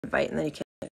invite and then you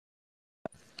can.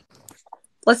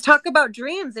 Let's talk about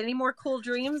dreams. Any more cool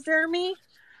dreams, Jeremy?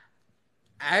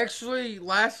 Actually,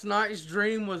 last night's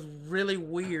dream was really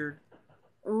weird.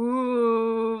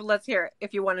 Ooh, let's hear it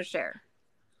if you want to share.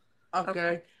 Okay.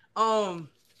 Okay. Um,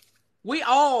 we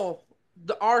all,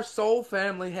 our soul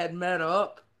family had met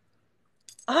up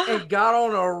Ah, and got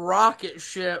on a rocket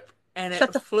ship and shut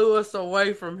it the flew us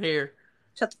away from here.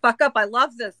 shut the fuck up. I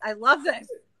love this. I love this.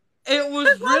 It I was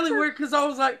love really this. weird because I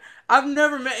was like, I've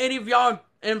never met any of y'all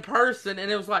in person,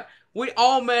 and it was like we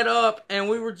all met up and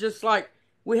we were just like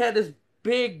we had this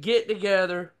big get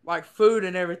together, like food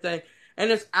and everything,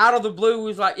 and it's out of the blue. We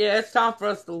was like, yeah, it's time for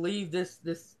us to leave this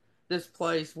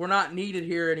place. We're not needed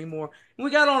here anymore. And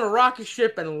we got on a rocket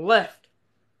ship and left.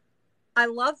 I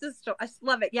love this story. I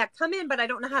love it. Yeah, come in, but I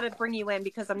don't know how to bring you in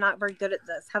because I'm not very good at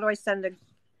this. How do I send a?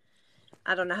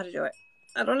 I don't know how to do it.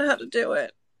 I don't know how to do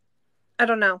it. I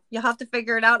don't know. You'll have to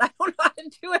figure it out. I don't know how to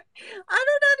do it. I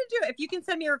don't know how to do it. If you can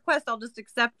send me a request, I'll just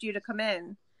accept you to come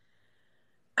in.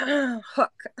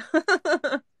 Hook.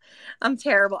 I'm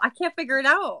terrible. I can't figure it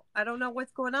out. I don't know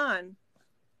what's going on.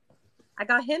 I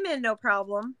got him in, no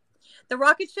problem. The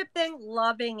rocket ship thing,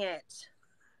 loving it.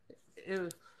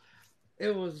 It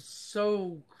it was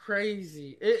so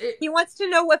crazy. He wants to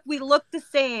know if we look the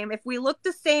same, if we look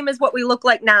the same as what we look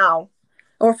like now,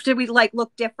 or if did we like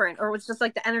look different, or it was just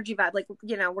like the energy vibe, like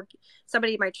we're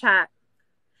somebody in my chat.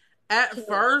 At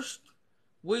first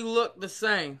we looked the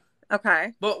same.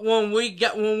 Okay. But when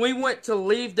we went to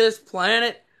leave this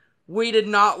planet, we did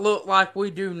not look like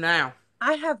we do now.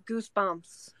 I have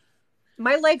goosebumps.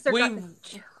 My legs are got.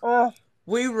 We Oh,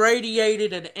 we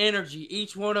radiated an energy.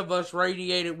 Each one of us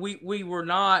radiated. We were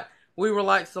not. We were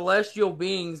like celestial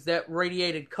beings that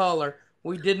radiated color.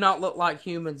 We did not look like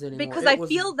humans anymore. because I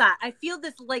feel that. I feel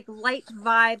this like light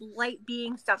vibe, light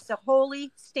being stuff. So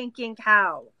holy stinking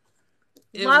cow.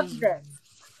 it Love was this.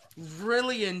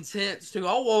 really intense too.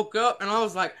 I woke up and I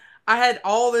was like, I had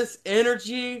all this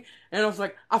energy, and I was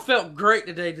like, I felt great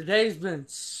today. Today's been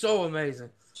so amazing.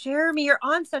 Jeremy, you're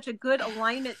on such a good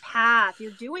alignment path.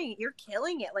 You're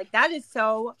killing it. Like that is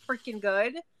so freaking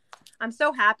good. I'm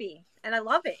so happy. And I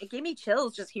love it. It gave me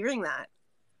chills just hearing that.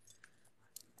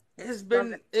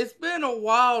 Love it. It's been a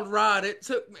wild ride. And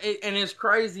it's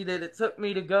crazy that it took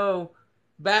me to go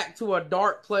back to a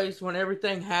dark place when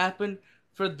everything happened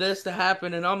for this to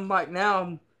happen. And I'm like, now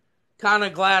I'm kind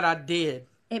of glad I did.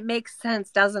 It makes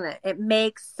sense, doesn't it? It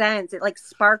makes sense. It like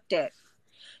sparked it.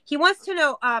 He wants to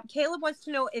know, Caleb wants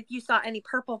to know if you saw any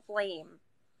purple flame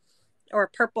or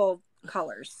purple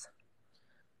colors.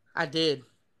 I did.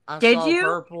 I Did saw you?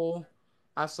 purple.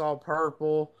 I saw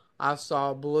purple. I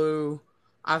saw blue.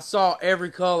 I saw every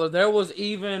color. There was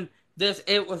even this.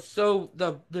 It was so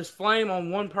this flame on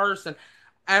one person.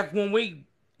 When we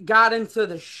got into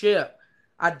the ship,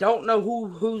 I don't know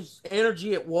whose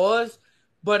energy it was,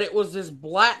 but it was this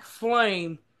black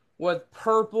flame with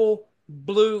purple,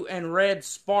 blue, and red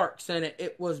sparks in it.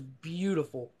 It was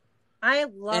beautiful, I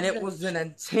and love it this. was an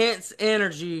intense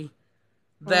energy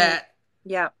that.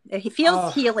 Yeah, he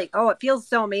feels healing. Oh, it feels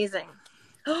so amazing.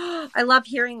 I love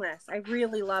hearing this. I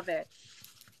really love it.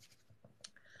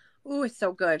 Ooh, it's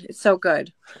so good. It's so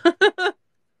good. I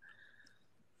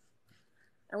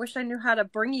wish I knew how to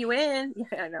bring you in.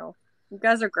 Yeah, I know. You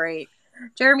guys are great.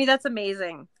 Jeremy, that's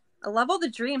amazing. I love all the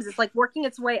dreams. It's like working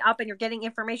its way up and you're getting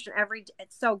information every day.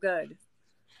 It's so good.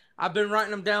 I've been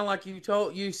writing them down like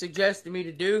you suggested me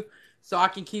to do, so I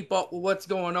can keep up with what's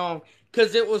going on.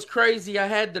 Cause it was crazy. I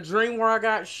had the dream where I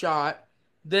got shot.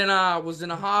 Then I was in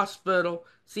a hospital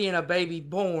seeing a baby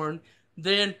born.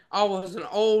 Then I was an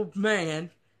old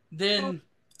man. Oh, Then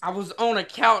I was on a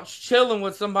couch chilling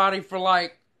with somebody for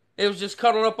like it was just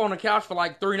cuddled up on a couch for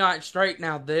like 3 nights straight.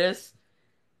 Now this,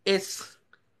 it's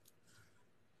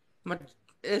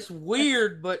it's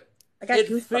weird, but I got it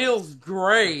goosebumps. feels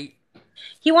great.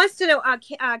 He wants to know.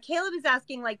 Caleb is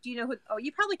asking, like, do you know who? Oh,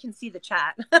 you probably can see the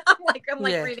chat. I'm like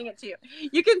Yeah. reading it to you.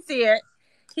 You can see it.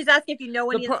 He's asking if you know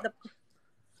The any of pro- the.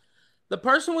 The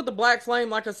person with the black flame,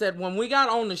 like I said, when we got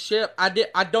on the ship, I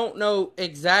don't know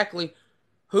exactly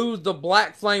who the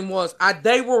black flame was.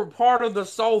 They were part of the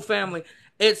soul family.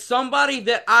 It's somebody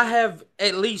that I have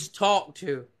at least talked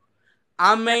to.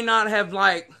 I Yeah, may not have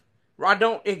I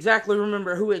don't exactly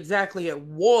remember who exactly it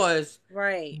was,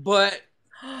 right. but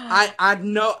I'm I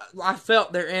know I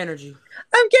felt their energy.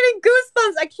 getting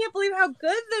goosebumps. I can't believe how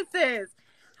good this is.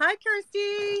 Hi,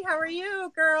 Kirsty. How are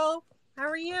you, girl? How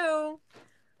are you?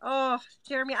 Oh,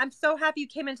 Jeremy, I'm so happy you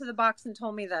came into the box and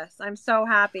told me this. I'm so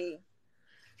happy.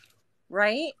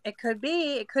 Right? It could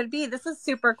be. It could be. This is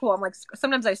super cool. I'm like,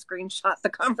 sometimes I screenshot the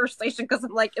conversation because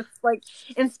I'm like, it's like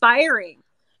inspiring.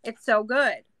 It's so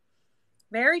good.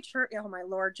 Very true. Oh my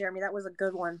Lord, Jeremy, that was a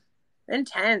good one.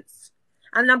 Intense.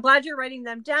 And I'm glad you're writing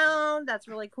them down. That's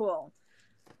really cool.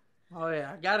 Oh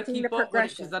yeah, I gotta Seeing the keep up with it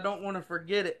progression. because I don't want to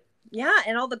forget it. Yeah,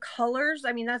 and all the colors.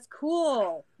 I mean, that's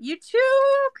cool. You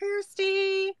too,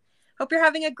 Kirsty. Hope you're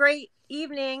having a great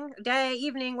evening, day,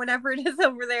 evening, whatever it is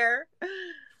over there.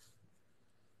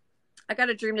 I got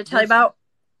a dream to tell you about.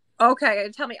 Okay,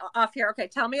 tell me off here. Okay,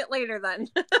 tell me it later then.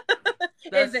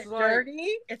 Is That's it like dirty?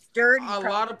 It's dirty. a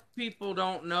lot of people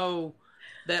don't know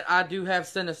that I do have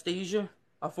synesthesia,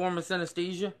 a form of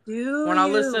synesthesia. Do When I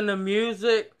you? listen to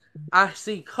music, I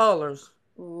see colors.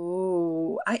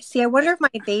 Ooh, I see. I wonder if my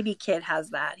baby kid has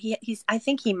that. He's. I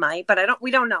think he might, but I don't. We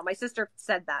don't know. My sister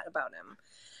said that about him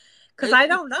because I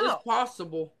don't It's know.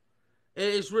 possible.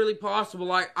 It's really possible.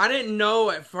 Like I didn't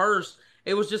know at first.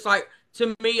 It was just like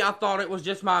to me, I thought it was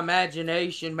just my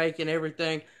imagination making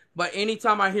everything. But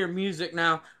anytime I hear music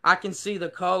now, I can see the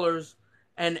colors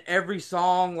and every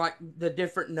song, like the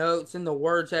different notes and the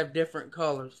words have different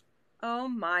colors. Oh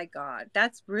my God,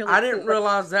 that's really I cool. didn't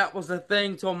realize that was a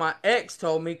thing till my ex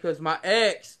told me because my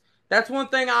ex, that's one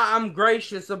thing I'm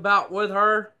gracious about with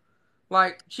her.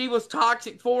 Like, she was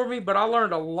toxic for me, but I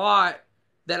learned a lot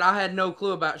that I had no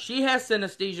clue about. She has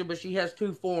synesthesia, but she has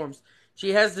two forms.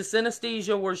 She has the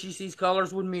synesthesia where she sees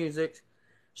colors with music.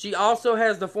 She also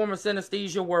has the form of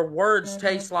synesthesia where words Mm-hmm.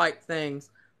 taste like things.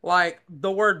 Like,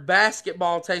 the word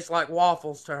basketball tastes like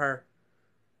waffles to her.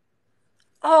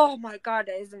 Oh my God,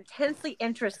 that is intensely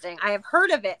interesting. I have heard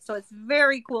of it, so it's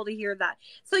very cool to hear that.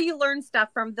 So you learn stuff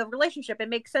from the relationship. It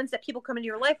makes sense that people come into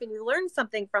your life and you learn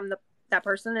something from that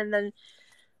person, and then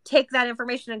take that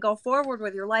information and go forward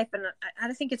with your life. And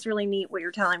I think it's really neat what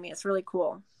you're telling me. It's really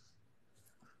cool.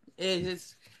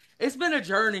 It's it's been a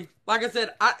journey. Like I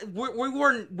said,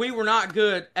 we were not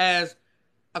good as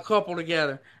a couple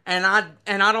together, and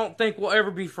I don't think we'll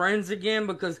ever be friends again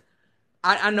because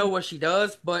I know what she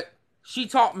does, but she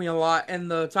taught me a lot in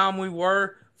the time we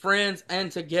were friends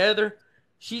and together.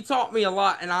 She taught me a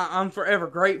lot, and I'm forever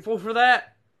grateful for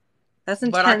that. That's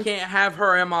But I intense. can't have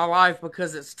her in my life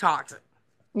because it's toxic.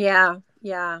 Yeah,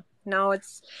 yeah. No,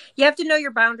 it's you have to know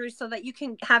your boundaries so that you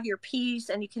can have your peace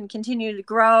and you can continue to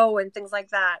grow and things like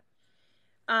that.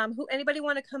 Who anybody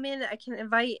want to come in? I can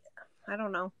invite. I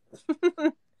don't know.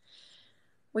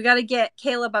 We got to get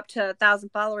Caleb up to 1,000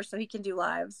 followers so he can do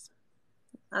lives.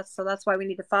 That's why we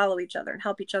need to follow each other and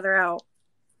help each other out.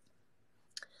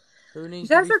 Who You needs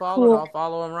to guys be are followed? cool. I'll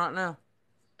follow him right now.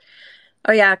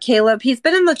 Oh yeah, Caleb. He's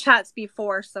been in the chats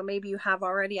before, so maybe you have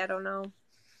already. I don't know.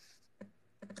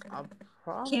 I Cami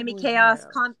probably Chaos,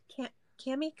 have.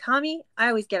 Cami, Kami. I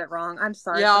always get it wrong. I'm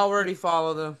sorry. Yeah, I already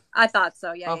follow them. I thought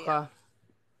so. Yeah, yeah, yeah. Okay.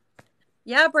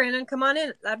 Yeah, Brandon, come on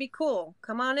in. That'd be cool.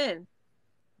 Come on in.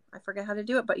 I forget how to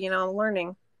do it, but I'm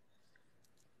learning.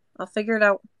 I'll figure it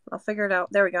out. I'll figure it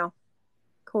out. There we go.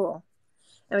 Cool.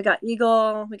 And we got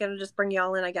Eagle. We got to just bring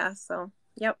y'all in, I guess. So,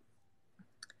 yep.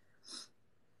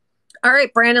 All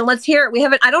right, Brandon, let's hear it. We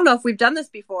haven't, I don't know if we've done this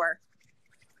before.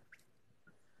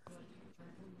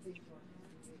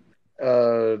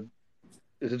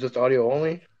 Is it just audio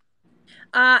only?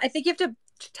 I think you have to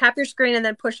tap your screen and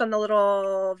then push on the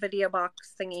little video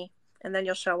box thingy, and then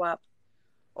you'll show up.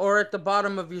 Or at the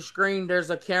bottom of your screen, there's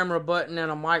a camera button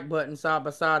and a mic button side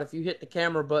by side. If you hit the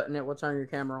camera button, it will turn your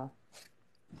camera on.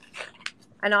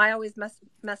 I know I always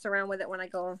mess around with it when I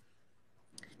go.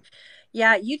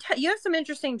 Yeah, you have some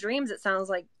interesting dreams. It sounds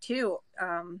like too,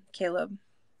 Caleb.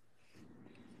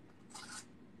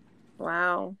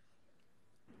 Wow.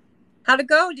 How'd it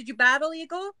go? Did you battle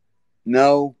Eagle?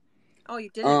 No. Oh, you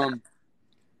didn't.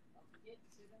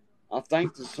 I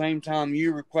think the same time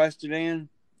you requested in,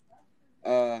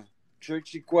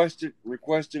 Trixie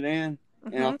requested in,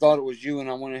 and I thought it was you, and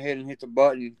I went ahead and hit the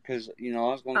button because I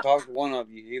was going to talk to one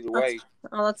of you either way.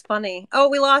 Oh, that's funny. Oh,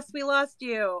 we lost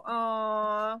you.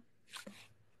 Oh,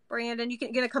 Brandon, you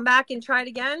gonna come back and try it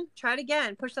again? Try it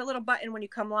again. Push that little button when you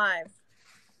come live.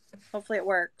 Hopefully it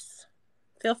works.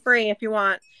 Feel free if you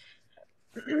want.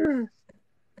 Try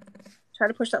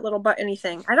to push that little button-y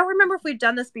thing. I don't remember if we've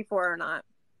done this before or not.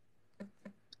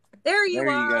 There you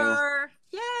are.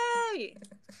 Go. Yay.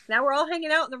 Now we're all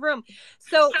hanging out in the room.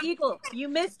 So, Eagle, you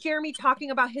missed Jeremy talking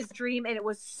about his dream, and it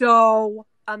was so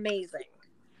amazing.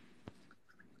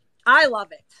 I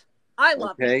love it. I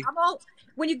love it.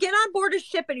 When you get on board a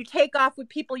ship and you take off with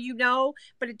people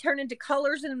but it turned into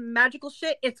colors and magical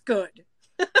shit, it's good.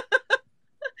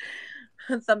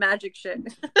 It's the magic shit.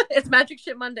 It's Magic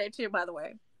Shit Monday, too, by the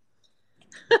way.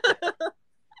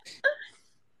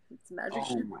 It's Magic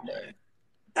Shit Monday.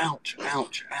 Ouch,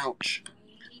 ouch, ouch.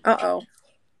 Uh-oh.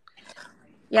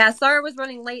 Yeah, sorry I was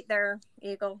running late there,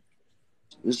 Eagle.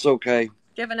 It's okay.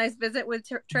 you have a nice visit with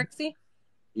Trixie?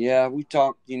 Yeah, we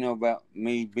talked, about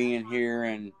me being here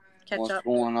and what's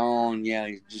going on. Yeah,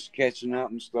 just catching up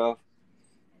and stuff.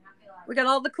 We got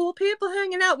all the cool people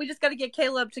hanging out. We just got to get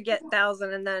Caleb to get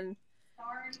 1,000, and then,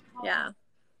 yeah.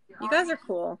 You guys are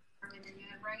cool.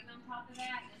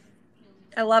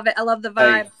 I love it. I love the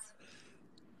vibes. Hey,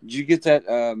 did you get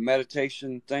that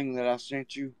meditation thing that I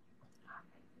sent you?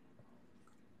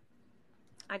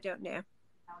 I don't know.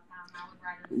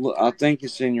 Look, I think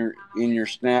it's in your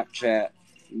Snapchat.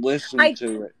 Listen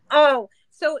to it. Oh,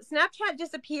 so Snapchat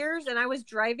disappears, and I was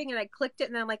driving, and I clicked it,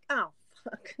 and I'm like, oh,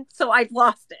 fuck. So I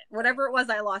lost it. Whatever it was,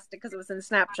 I lost it because it was in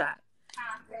Snapchat.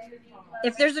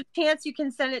 If there's a chance you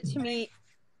can send it to me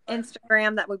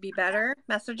Instagram, that would be better.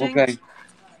 Messaging. Okay.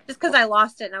 Just because I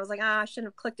lost it, and I was like, I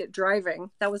shouldn't have clicked it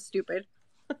driving. That was stupid.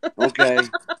 Okay.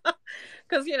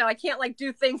 Because, I can't,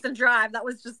 do things and drive. That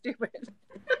was just stupid.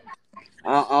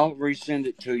 I'll resend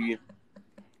it to you.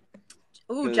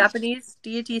 Ooh, Japanese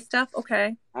deity stuff?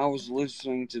 Okay. I was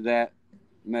listening to that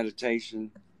meditation,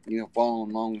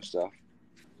 following along and stuff.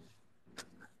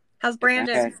 How's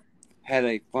Brandon? I had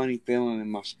a funny feeling in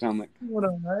my stomach. What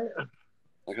all right?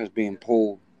 Like I was being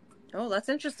pulled. Oh, that's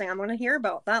interesting. I'm going to hear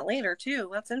about that later, too.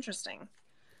 That's interesting.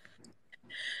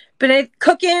 But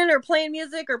cooking or playing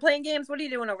music or playing games? What are you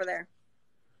doing over there?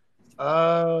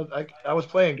 I was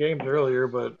playing games earlier,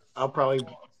 but I'll probably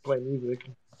play music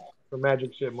for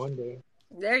Magic Shit Monday.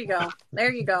 There you go.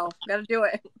 Got to do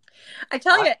it. I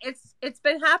tell you, it's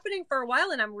been happening for a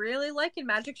while, and I'm really liking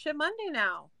Magic Shit Monday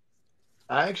now.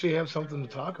 I actually have something to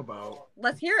talk about.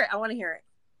 Let's hear it. I want to hear it.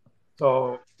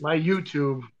 So my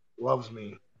YouTube loves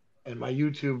me, and my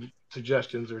YouTube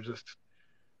suggestions are just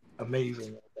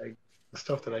amazing. The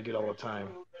stuff that I get all the time.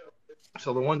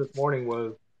 So the one this morning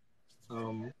was,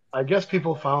 I guess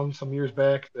people found some years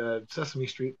back that Sesame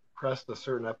Street pressed a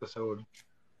certain episode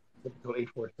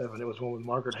 847. It was one with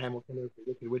Margaret Hamilton as the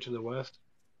Wicked Witch of the West.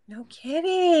 No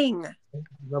kidding. I don't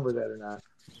remember that or not.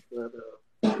 But,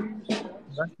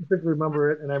 I specifically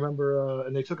remember it, and I remember,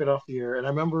 and they took it off the air, and I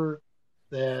remember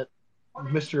that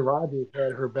Mr. Rogers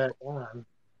had her back on,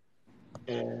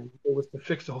 and it was to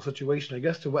fix the whole situation. I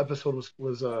guess the episode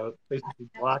was basically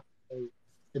blocked.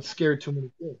 It scared too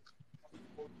many kids.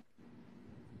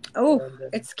 Oh,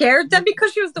 it scared them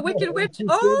because she was the Wicked Witch?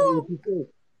 Oh!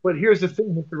 But here's the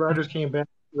thing. Mr. Rogers came back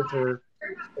with her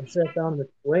and sat down and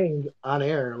explained on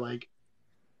air,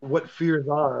 what fears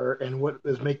are and what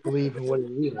is make-believe and what is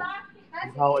real.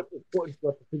 And how it's important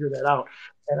for us to figure that out.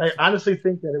 And I honestly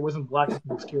think that it wasn't blocked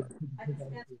from the scared.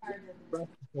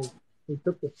 They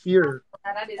took the fear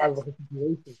out of the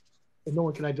situation, and no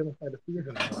one can identify the fears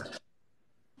anymore.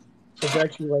 So it's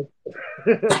actually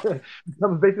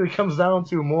basically comes down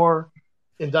to more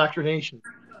indoctrination.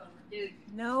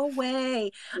 No way.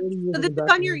 So this is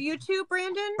on your YouTube,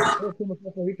 Brandon?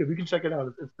 You can check it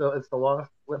out. It's the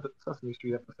Lost Sesame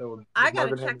Street episode. I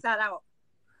gotta check that out.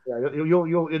 Yeah,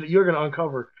 you're gonna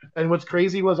uncover. And what's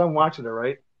crazy was I'm watching it,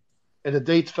 right? And the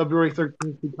date's February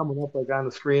 13th coming up on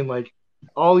the screen,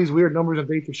 all these weird numbers and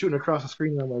dates are shooting across the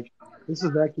screen, and I'm like, this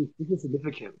is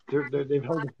significant. They've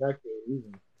held it back for a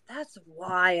reason. That's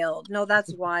wild. No,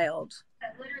 that's wild.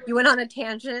 You went on a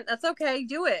tangent. That's okay.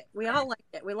 Do it. We all like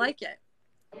it. We like it.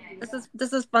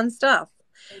 This is fun stuff.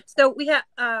 So we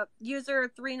have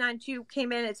user 392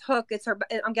 came in. It's Hook. It's her.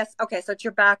 I'm guessing. Okay, so it's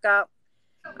your backup.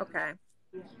 Okay.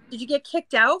 Did you get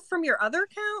kicked out from your other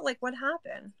account? What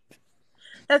happened?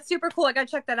 That's super cool. I gotta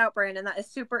check that out, Brandon. That is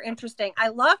super interesting. I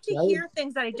love to hear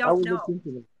things that I don't know.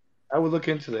 I would look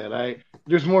into that.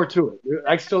 There's more to it.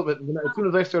 As soon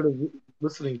as I started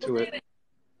listening to it,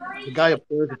 the guy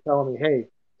upstairs was telling me, "Hey,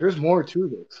 there's more to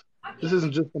this. This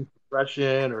isn't just some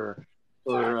suppression or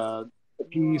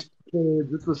appease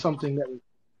kids. This was something that was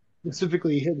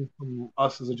specifically hidden from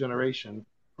us as a generation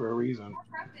for a reason."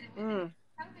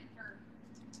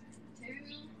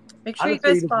 Make sure you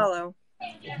guys follow.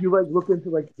 If you look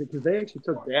into because they actually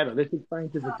took data. They took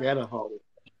scientific data of all this.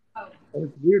 And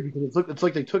it's weird because it's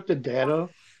like they took the data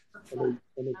and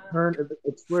they turned.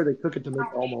 It's where they took it to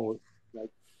make almost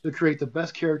to create the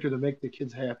best character to make the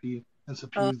kids happy and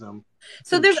appease them.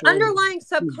 So there's underlying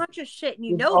subconscious shit,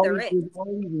 and there is.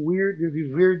 There's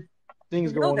these weird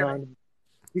things going on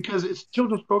because it's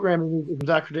children's programming is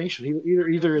indoctrination.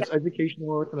 Either it's education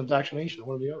or it's an indoctrination,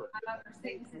 one or the other.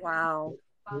 Wow.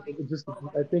 I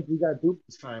think we got duped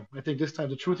this time. I think this time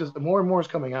the truth is more and more is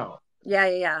coming out.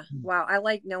 Yeah. Wow. I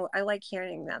like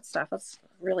hearing that stuff. That's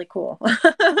really cool.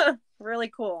 Really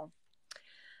cool.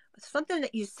 Something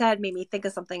that you said made me think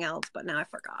of something else, but now I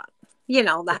forgot. You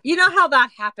know how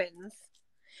that happens.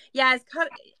 Yeah,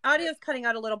 audio's cutting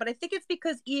out a little, but I think it's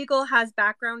because Eagle has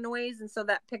background noise, and so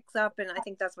that picks up, and I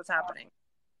think that's what's happening.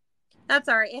 That's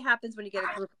all right. It happens when you get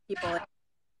a group of people in.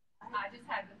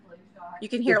 You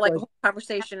can hear like a whole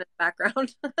conversation in the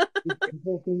background.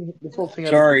 This whole thing.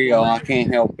 Sorry, y'all. I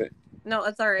can't help it. No,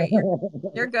 that's all right.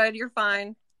 You're good. You're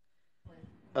fine.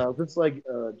 Just like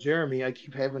Jeremy, I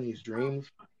keep having these dreams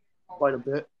quite a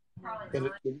bit, and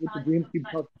what the dreams keep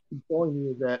telling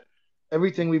me is that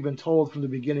everything we've been told from the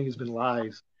beginning has been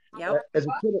lies. Yep. As a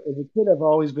kid, I've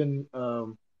always been.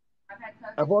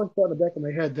 I've always thought in the back of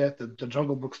my head that the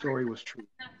Jungle Book story was true.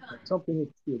 Like, something is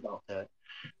true about that.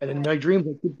 And in my dreams,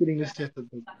 I keep getting this that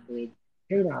the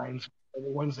canines are the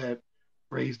ones that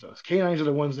raised us. Canines are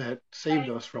the ones that saved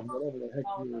us from whatever the heck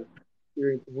we were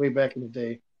experiencing way back in the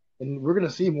day. And we're going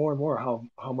to see more and more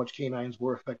how much canines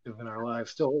were effective in our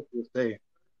lives still to this day.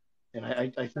 And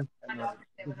I think I think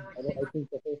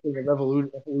the whole thing of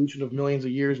evolution of millions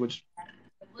of years, which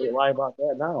they lie about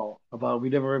that now. About we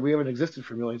haven't existed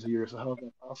for millions of years. So how is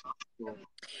that possible? So,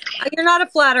 you're not a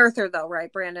flat earther though,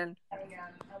 right, Brandon?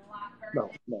 No.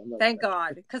 Thank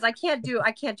God, because I can't do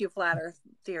flat Earth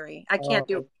theory. I can't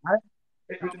do.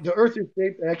 The Earth is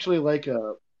shaped actually like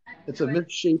it's a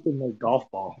misshapen like golf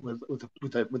ball with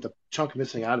a chunk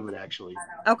missing out of it actually.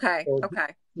 Okay. So,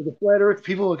 Okay. With the flat Earth,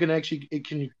 people it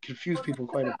can confuse people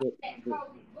quite a bit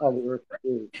how the Earth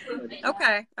is.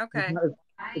 Okay.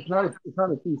 It's not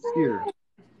a true sphere.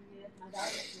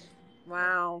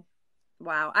 Wow.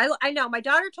 I know. My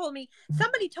daughter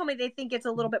somebody told me they think it's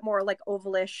a little bit more like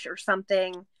ovalish or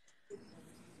something.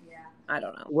 I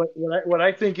don't know. What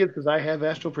I think is, because I have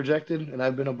astral projected and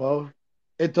I've been above,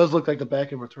 it does look like the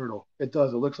back of a turtle. It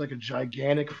does. It looks like a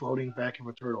gigantic floating back of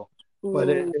a turtle. But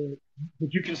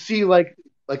but you can see like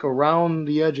around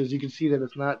the edges, you can see that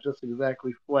it's not just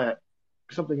exactly flat.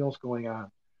 There's something else going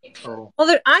on. So,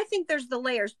 well, I think there's the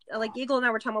layers. Like Eagle and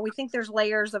I were talking about, we think there's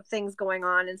layers of things going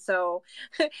on, and so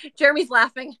Jeremy's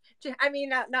laughing. I mean,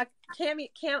 not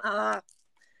Caleb's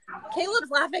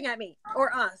laughing at me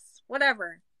or us,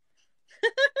 whatever.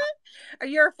 Are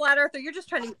you a flat earther? You're just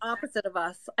trying to be opposite of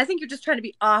us. I think you're just trying to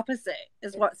be opposite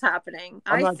is what's happening.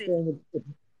 I'm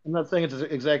not saying it's an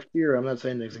exact sphere. I'm not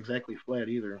saying it's exactly flat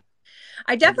either.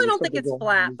 I definitely don't think it's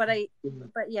flat, but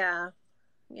yeah,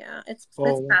 it's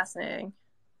fascinating.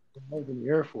 I was in the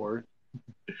Air Force.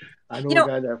 I know a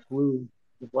guy that flew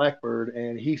the Blackbird,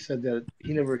 and he said that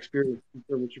he never experienced he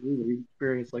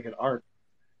experienced like an arc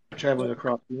traveling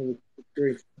across. He never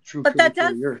experienced true. But that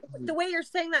does the way you're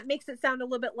saying that makes it sound a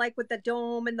little bit like with the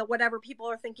dome and the whatever people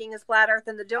are thinking is flat Earth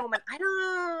and the dome, and I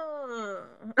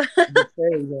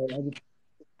don't.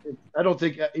 I don't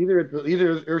think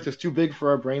either Earth is too big for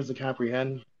our brains to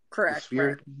comprehend. Correct.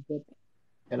 Sphere.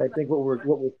 And I think what we're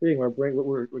seeing, what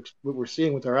we're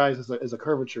seeing with our eyes is a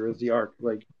curvature, is the arc.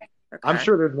 Like, okay. I'm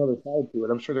sure there's another side to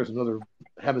it. I'm sure there's another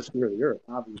hemisphere of the Earth.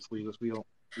 Obviously, we don't.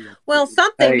 Well,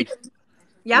 something. Hey,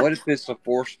 yeah. What if it's a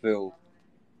force field?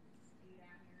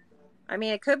 I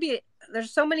mean, it could be.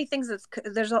 There's so many things.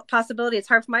 There's a possibility. It's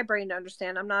hard for my brain to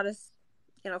understand. I'm not a,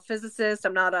 physicist.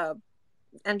 I'm not a,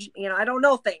 and I don't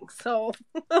know things. So.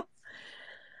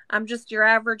 I'm just your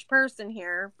average person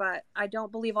here, but I don't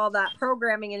believe all that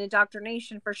programming and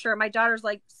indoctrination for sure. My daughter's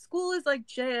like, school is like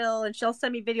jail, and she'll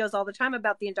send me videos all the time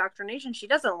about the indoctrination. She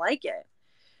doesn't like it.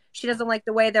 She doesn't like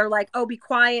the way they're like, oh, be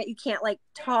quiet. You can't like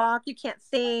talk. You can't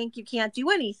think. You can't do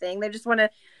anything. They just want to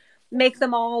make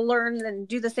them all learn and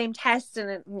do the same test.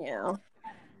 And,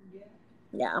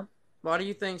 yeah. Why do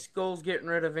you think school's getting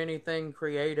rid of anything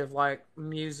creative like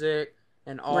music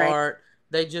and art? Right.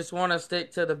 They just want to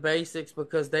stick to the basics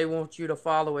because they want you to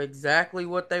follow exactly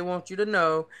what they want you to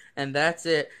know, and that's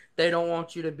it. They don't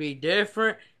want you to be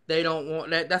different. They don't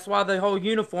want that. That's why the whole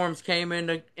uniforms came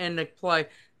into play.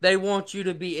 They want you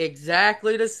to be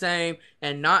exactly the same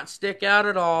and not stick out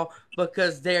at all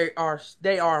because they are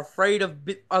afraid of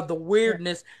the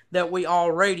weirdness that we all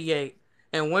radiate.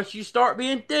 And once you start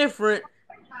being different,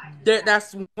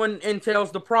 that's when it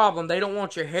entails the problem. They don't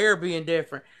want your hair being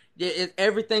different.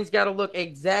 Everything's got to look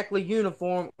exactly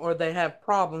uniform or they have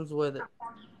problems with it.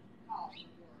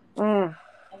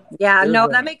 Yeah,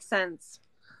 that makes sense.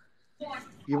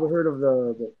 You ever heard of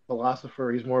the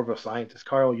philosopher? He's more of a scientist,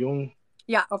 Carl Jung.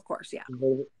 Yeah, of course, yeah.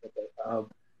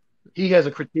 He has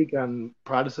a critique on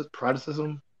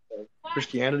Protestantism,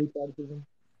 Christianity, Protestantism.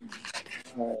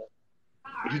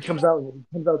 He comes out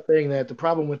saying that the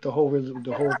problem with the whole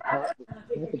concept of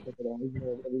it all, even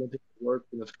though everyone thinks it works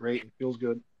and it's great and feels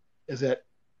good, is that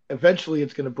eventually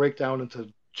it's going to break down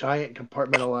into giant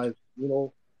compartmentalized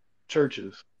little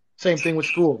churches. Same thing with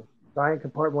schools, giant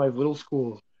compartmentalized little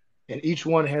schools, and each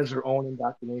one has their own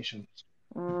indoctrination.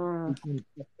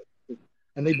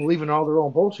 and they believe in all their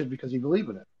own bullshit because you believe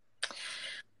in it.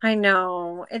 I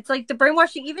know. It's like the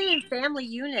brainwashing, even in family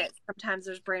units. Sometimes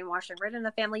there's brainwashing right in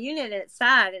the family unit, and it's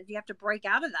sad. And you have to break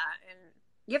out of that, and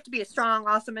you have to be a strong,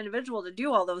 awesome individual to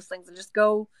do all those things and just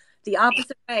go the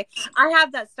opposite way. I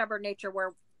have that stubborn nature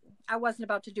where I wasn't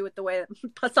about to do it the way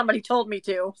that somebody told me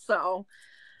to, so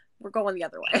we're going the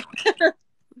other way.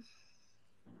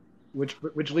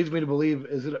 Which leads me to believe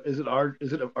is it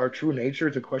our true nature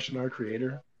to question our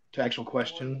creator, to actual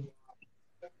question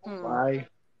why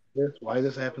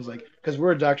this happens, like, because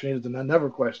we're indoctrinated to never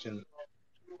question.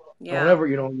 Yeah.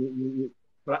 Whenever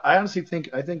but I honestly think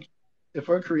if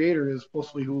our creator is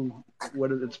supposed to be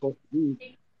what it's supposed to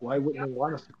be, why wouldn't they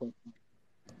want us to question?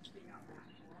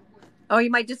 Oh, you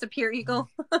might disappear, Eagle.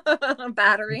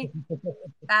 Battery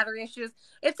issues.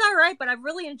 It's all right, but I've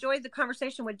really enjoyed the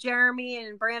conversation with Jeremy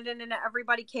and Brandon and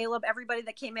everybody, Caleb, everybody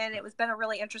that came in. It's been a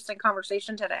really interesting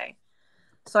conversation today.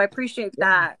 So I appreciate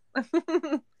that.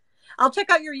 I'll check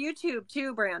out your YouTube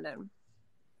too, Brandon.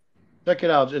 Check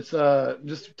it out. It's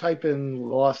just type in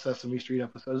Lost Sesame Street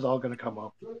episode. It's all going to come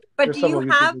up. But do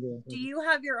you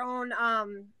have your own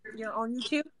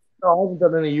YouTube? No, I haven't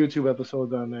done any YouTube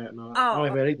episodes on that. No, I don't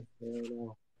have anything right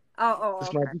now.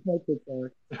 Just my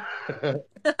TikTok.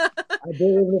 I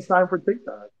don't even have time for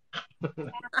TikTok.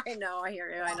 I know. I hear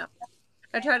you. I know.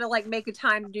 I try to make a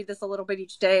time to do this a little bit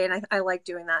each day, and I like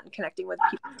doing that and connecting with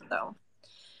people. So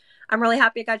I'm really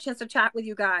happy I got a chance to chat with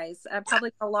you guys. I'm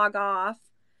probably gonna log off.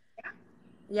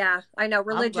 Yeah, I know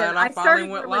religion. I'm glad I finally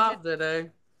went live today.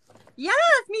 Yes,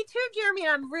 me too, Jeremy.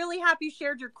 I'm really happy you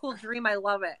shared your cool dream. I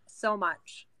love it so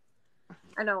much.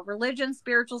 I know religion,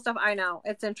 spiritual stuff. I know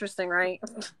it's interesting, right?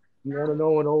 You want to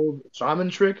know an old shaman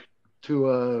trick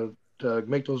to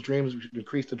make those dreams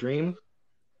increase the dreams?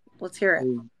 Let's hear it.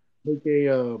 Take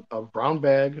a brown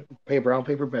bag, a brown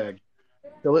paper bag,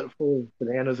 fill it full of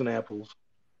bananas and apples,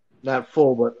 not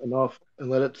full but enough,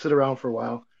 and let it sit around for a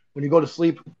while. When you go to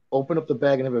sleep, open up the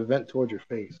bag and have a vent towards your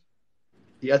face.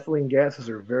 The ethylene gases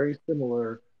are very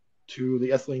similar to the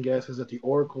ethylene gases that the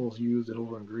oracles used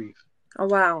over in Greece. Oh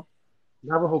wow!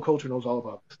 Navajo culture knows all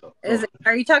about this stuff.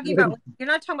 Are you talking about? You're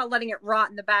not talking about letting it rot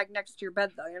in the bag next to your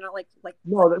bed, though. You're not like.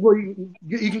 No, well, you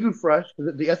can do fresh.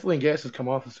 The ethylene gases come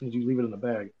off as soon as you leave it in the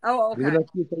bag. Oh, okay. Leave it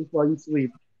next to your face while you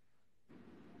sleep,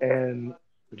 and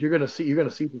you're gonna see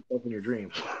some stuff in your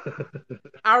dreams.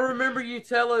 I remember you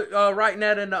writing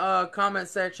that in the comment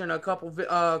section a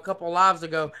couple lives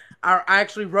ago. I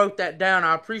actually wrote that down.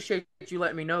 I appreciate you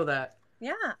letting me know that.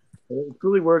 Yeah, it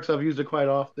truly works. I've used it quite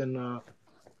often.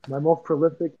 My most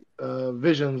prolific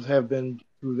visions have been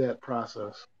through that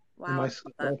process. Wow. In my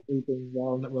sleeping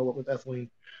while with ethylene.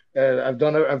 I've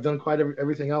done quite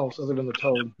everything else other than the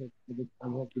toad. I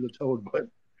won't do the toad, but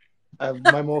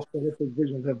my most prolific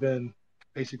visions have been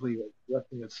basically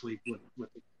resting at sleep with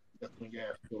the ethylene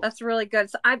gas. So. That's really good.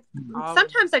 So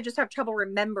sometimes I just have trouble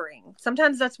remembering.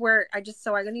 Sometimes that's where I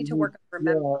need to work on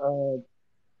remembering.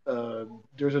 Yeah,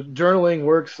 there's a journaling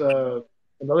works.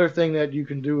 Another thing that you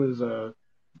can do is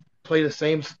play the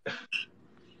same.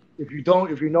 If you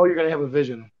know you're going to have a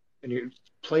vision, and you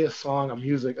play a song,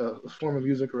 a form of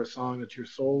music or a song that you're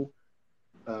so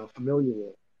familiar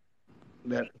with,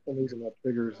 that for some reason that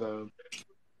triggers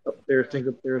things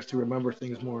upstairs to remember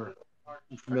things more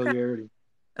familiarity. Okay.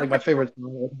 Like my favorite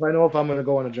song. If I know if I'm going to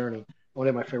go on a journey, I want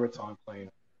to have my favorite song playing.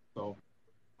 So.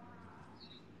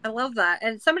 I love that.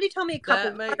 And somebody told me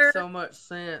that makes so much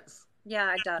sense.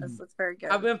 Yeah, it does. It's very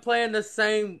good. I've been playing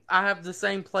I have the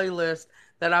same playlist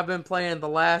that I've been playing the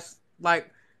last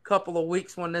couple of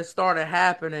weeks when this started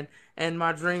happening, and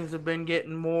my dreams have been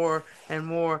getting more and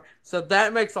more. So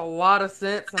that makes a lot of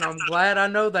sense, and I'm glad I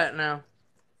know that now.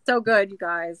 So good, you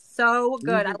guys. So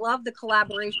good. I love the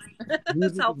collaboration.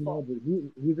 It's helpful.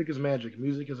 Music is magic.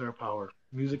 Music is our power.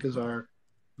 Music is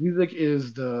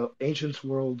the ancient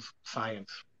world's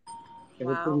science. And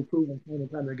it's going to be proven time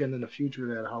and time again in the future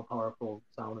that how powerful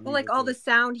sound and music all the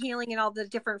sound healing and all the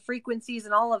different frequencies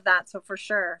and all of that. So for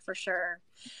sure.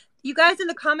 You guys in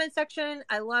the comment section,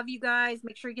 I love you guys.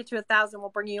 Make sure you get to 1,000. We'll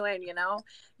bring you in,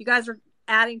 You guys are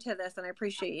adding to this, and I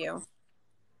appreciate you.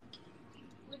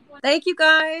 Thank you,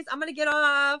 guys. I'm going to get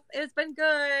off. It's been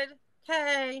good.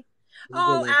 Okay.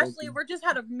 Oh, Ashley, we just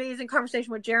had an amazing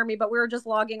conversation with Jeremy, but we were just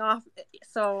logging off.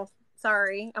 So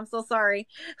sorry. I'm so sorry.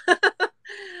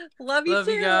 Love you too. Love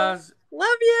you guys.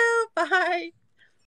 Love you. Bye.